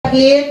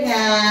gid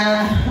nga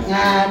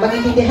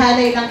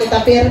magigidihanay lang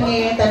kita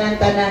pirmi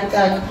tanan-tanan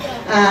kag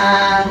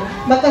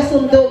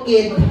magkasundo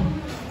gid.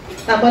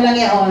 Tama lang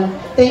yaon.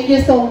 Thank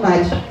you so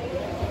much.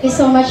 Thank you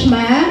so much,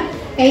 ma'am.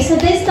 Okay, so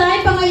this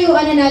time,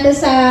 pangayuan na natin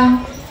sa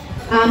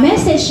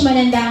message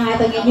mananda ang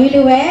atong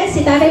newlyweds.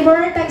 Si Tatay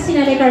Bert at si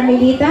Nanay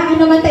Carmelita.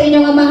 Ano man tayo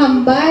inyong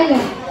mahambal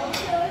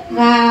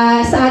nga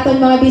sa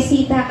aton mga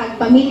bisita kag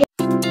pamilya.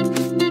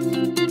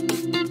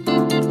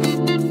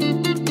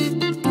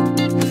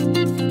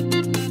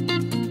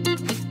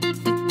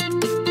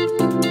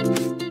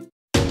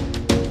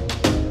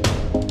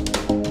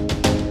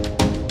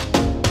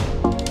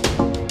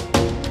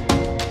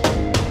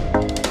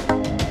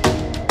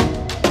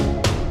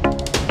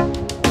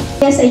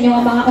 Sa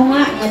inyong mga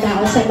unga nga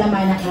daw sa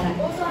laman na karan.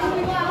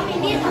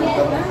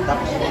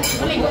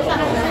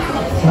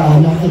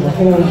 Salamat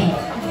ako.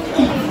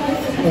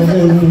 Kasi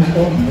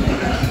ito,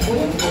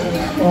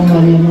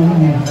 pamali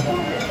naman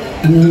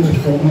hindi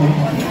gusto mo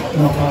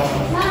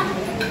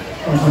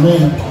makapagsabi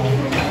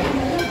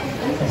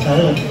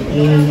kasari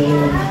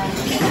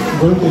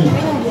gulpi.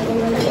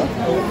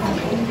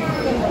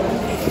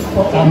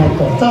 Tamat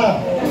ko ta,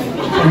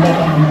 hindi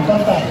ka naman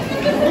kata.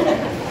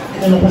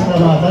 Ano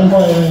pasalamatan ko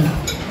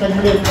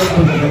nag-relate ko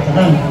kung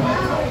nagkatanan.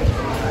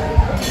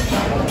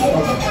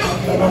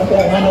 Ang ko,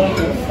 ano,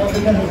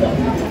 pagbigan nila.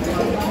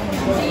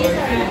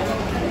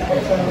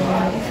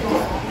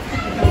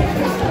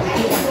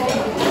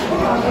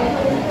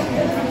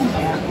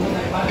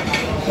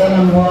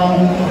 Sana mo ang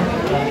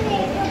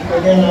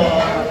pwede na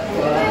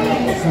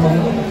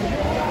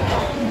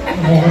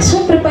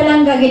Siyempre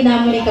palang gagid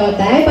naman ikaw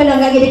tayo,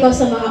 palang gagid ikaw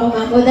sa mga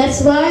umamo.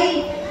 That's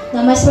why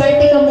na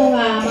maswerte ka mo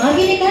nga mga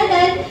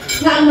ginikanan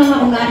nga ang mga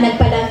unga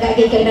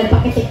nagpalanggagay kayo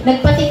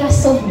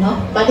nagpatikasog, no?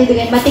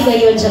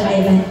 Matigayon siya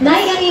kayo.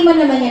 Nay, ang imo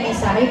naman yan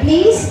isari,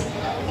 please.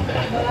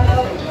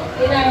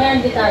 Kailangan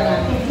kita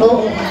lang.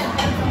 Oo.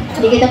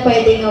 Hindi kita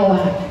pwede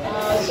ngawa.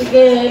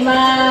 Sige,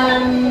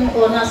 man,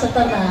 una sa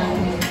tanan.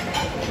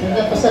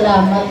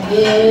 Nagpasalamat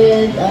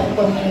din ang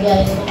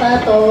pamilya ng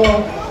Potato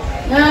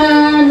na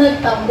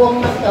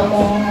nagtambong at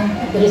kamo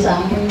diri sa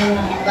among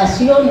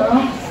okasyon, no?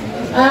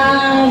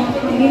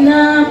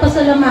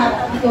 Ginapasalamat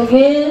ko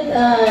gid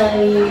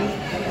ay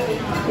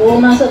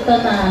una sa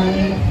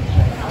tanan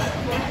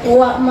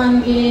uwa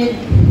man gid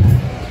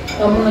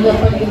kamo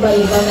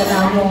nagapag-iba-iba na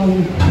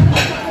namon.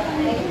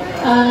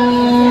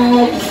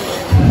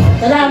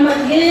 Salamat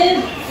gid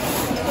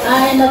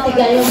ay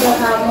natigayon na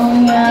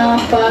kamong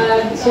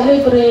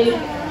pag-celebrate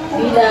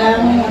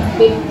bilang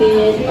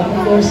 50th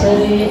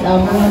anniversary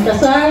ang mga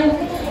kasal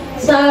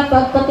sa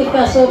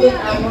pagpatikasubit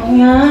among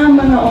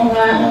mga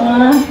unga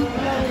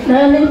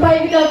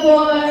nalimpay ka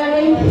po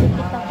ay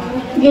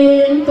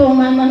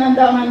gintuman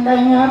mananda-manda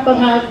nga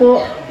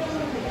pangako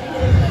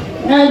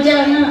nga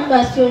dyan nga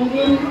pasyon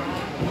din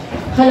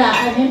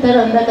halaan yung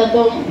taranda ka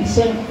itong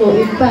isang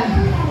tuig pa.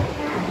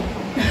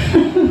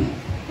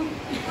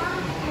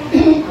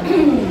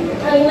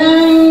 Ay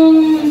nang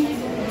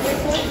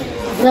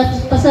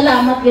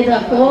pasalamat gid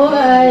ako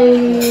ay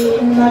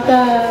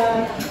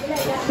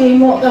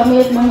nakatimo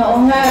kami at mga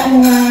unga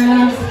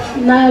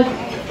nga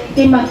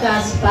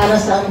timakas para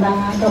sa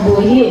mga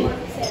kabuhi.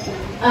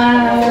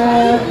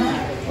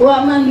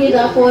 Wa man gid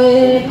ako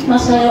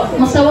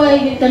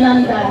masaway gid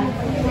kananda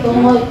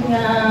tungod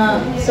nga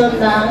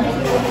sundang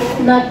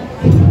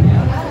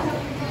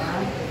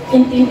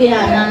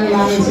intindihan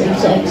namin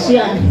sa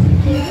eksyan.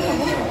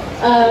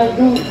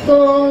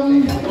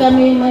 Kung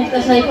kami may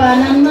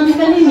kasaypanan man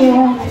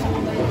kaninyo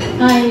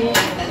ay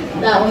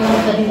daon man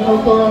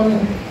kaninyo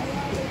kung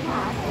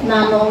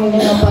nanong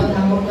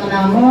paghamog ka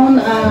namon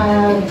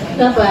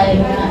gabay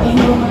nga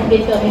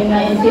hindi kami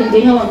nga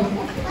intindihan.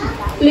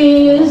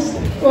 Please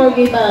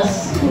forgive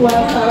us what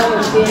our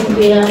been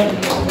behind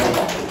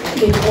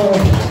before.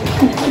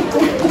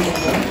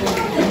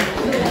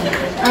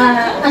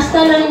 Hasta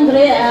lang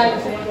dre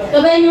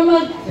gabay nga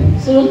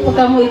magsulod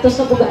pa kamo ito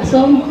sa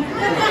bugasong.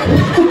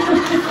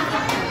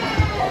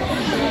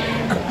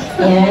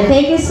 Yeah,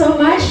 thank you so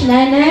much,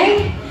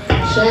 Nanay.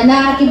 Siya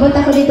nakakibot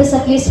ako dito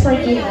sa Please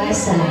Forgive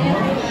Us.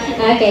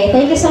 Okay,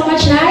 thank you so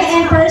much, Nay.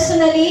 And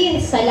personally,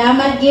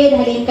 salamat gid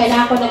halin ka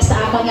na ako nagsa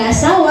akong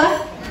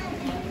asawa.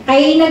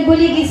 Kay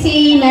nagbuligid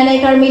si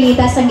Nanay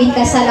Carmelita sa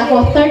ginkasal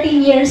ako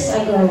 13 years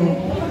ago.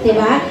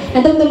 Diba?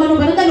 Nadamdaman mo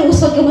ba na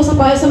nalusot ka mo sa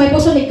may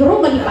puso ni Gro,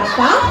 malipat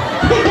ka?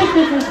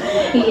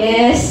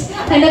 Yes.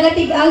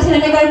 Nagatig-ang si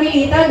Nanay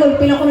Carmelita,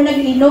 gulpin ako na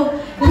naglinog.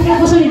 Hindi ka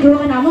puso ni Gro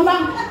ka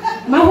naman,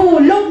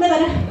 mahulog na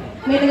talaga.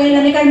 May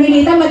Nanay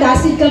Carmelita,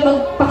 madasid ka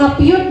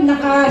magpangapiyot,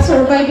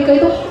 naka-survive ka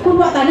ito. Kung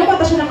wata na,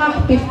 bata siya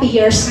naka-50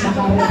 years na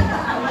ka.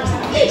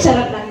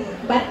 Sarap lang.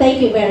 But thank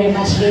you very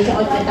much, Lisa,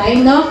 all the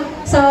time, no?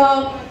 So,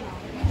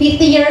 50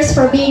 years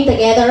for being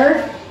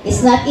together.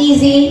 It's not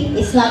easy.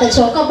 It's not a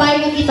joke.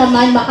 Kabay nga kita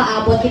man,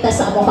 makaabot kita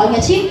sa amokang nga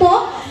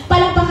chimpo.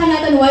 Palakpakan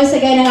natin once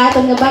again ang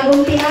atong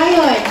bagong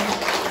tiayon.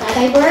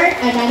 Tatay Bert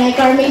and Nanay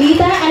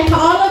Carmelita, and to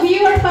all of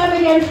you, our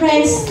family and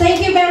friends,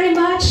 thank you very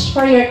much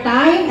for your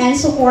time and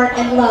support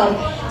and love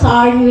to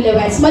our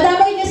newlyweds.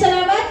 Madamay niyo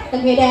salamat.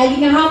 Nagmedali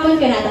nga hapon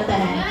ka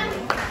natatanan.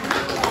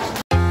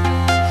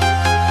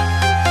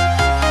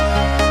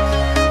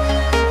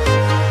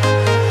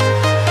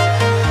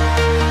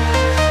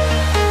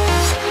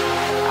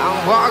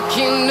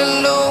 Walking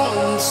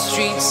alone, the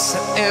streets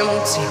are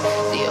empty.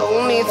 The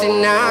only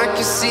thing I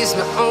can see is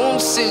my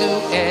own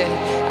silhouette.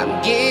 I'm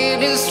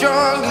getting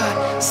stronger,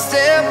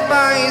 step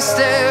by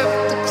step.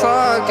 The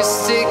clock is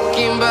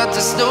ticking, but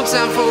there's no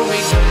time for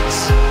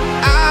regrets.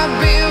 I've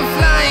been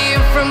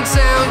flying from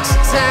town to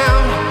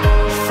town,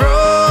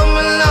 from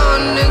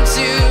London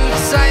to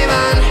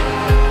Taiwan.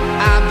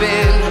 I've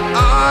been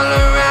all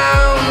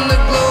around the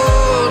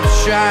globe,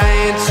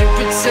 trying to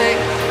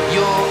protect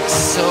your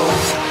soul.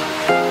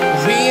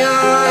 We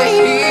are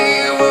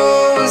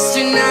heroes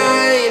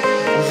tonight.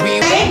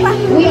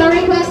 We are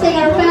requesting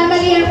our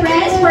family and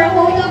friends for a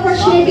photo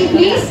opportunity,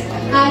 please.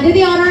 Do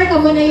the honor,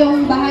 kamo na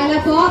yung bahala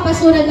po.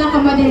 Pasunod lang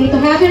kamo din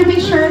dito. Have your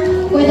picture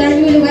with our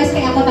newlyweds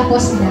kaya ako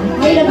tapos na.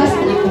 May labas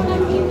na ako.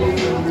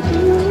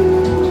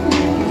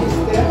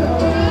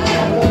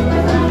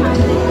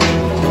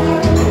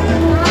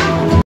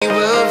 We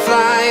will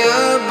fly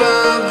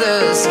above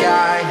the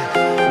sky.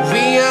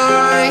 We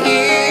are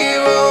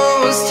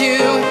heroes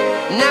tonight.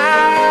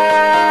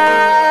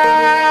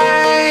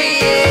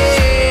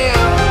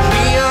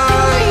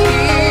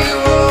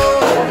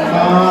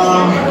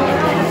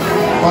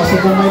 Kasi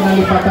kung may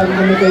nalipatan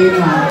kami kayo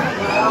na,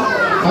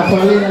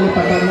 actually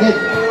nalipatan din.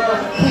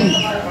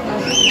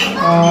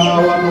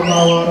 One of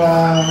our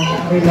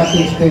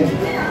relatives din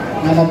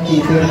na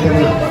nag-cater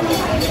din.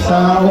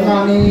 Sa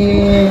una ni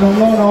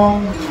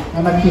Nonong na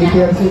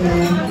nag-cater sila,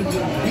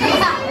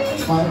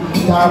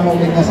 damo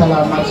din na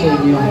salamat sa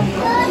inyo.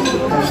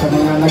 Sa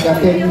mga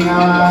nag-attend nga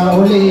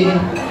uli,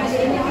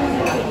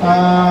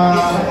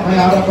 may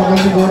harap pa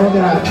siguro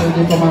din at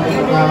pwede pa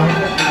makita.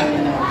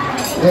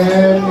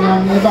 Then,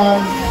 ang iba,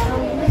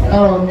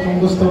 kung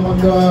gusto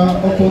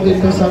mag-upo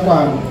dito sa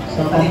kwan,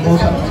 sa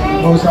pambusa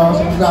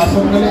sa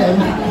gasong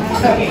galing,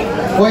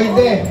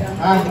 pwede.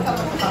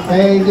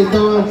 Eh,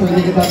 dito,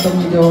 pwede kita ito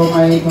medyo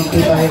may kunti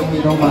tayong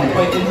minuman.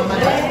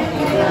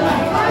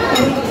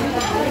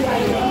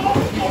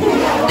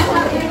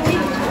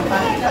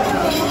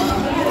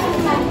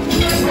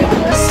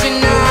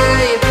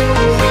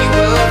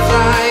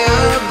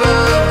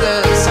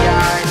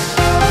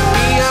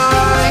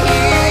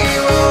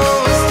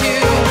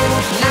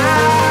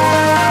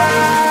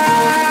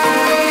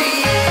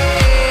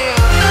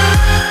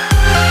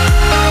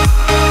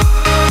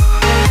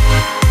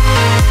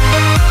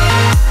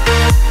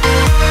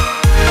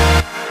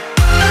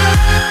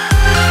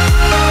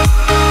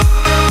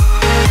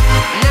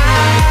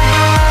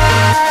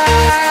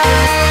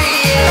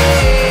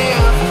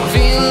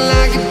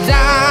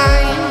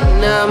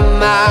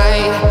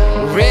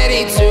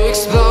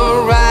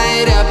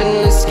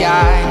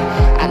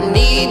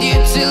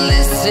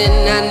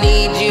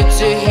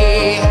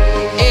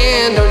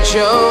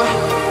 Show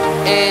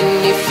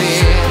any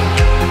fear.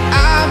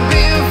 I've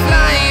been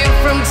flying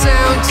from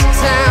town to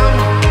town,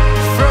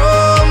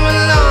 from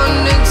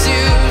London to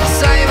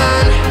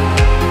Taiwan.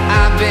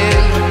 I've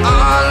been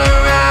all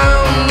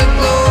around the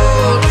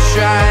globe,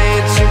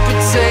 trying to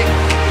protect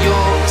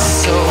your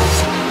soul.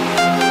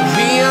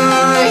 We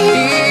are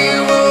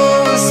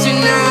heroes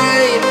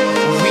tonight.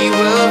 We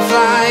will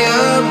fly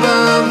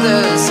above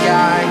the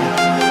sky.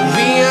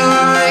 We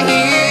are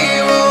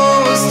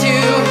heroes tonight.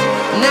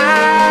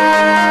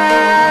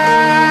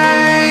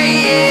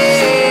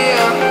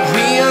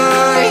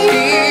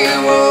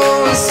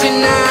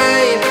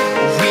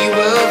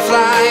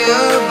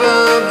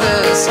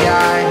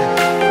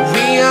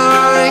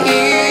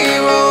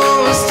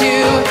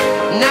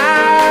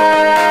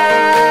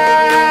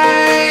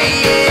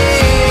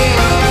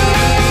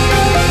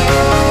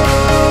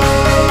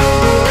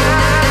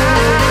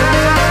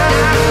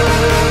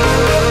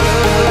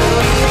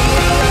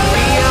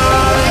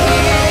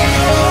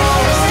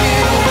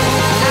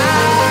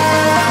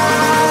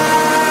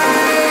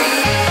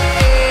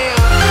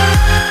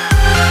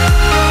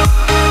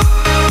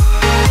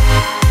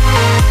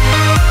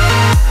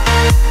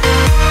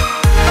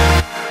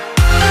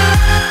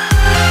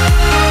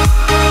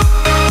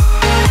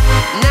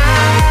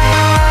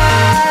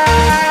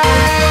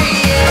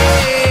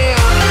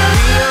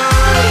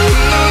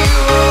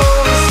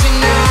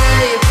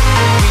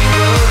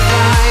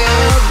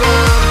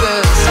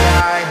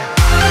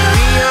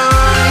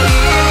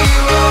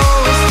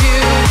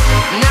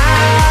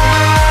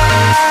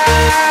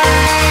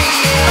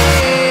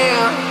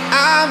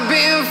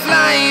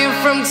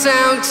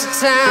 Town to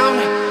town,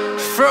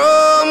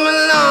 from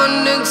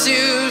London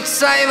to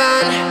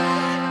Taiwan.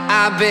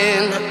 I've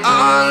been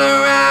all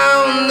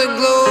around the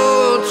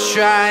globe,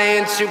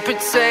 trying to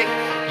protect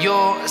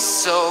your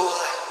soul.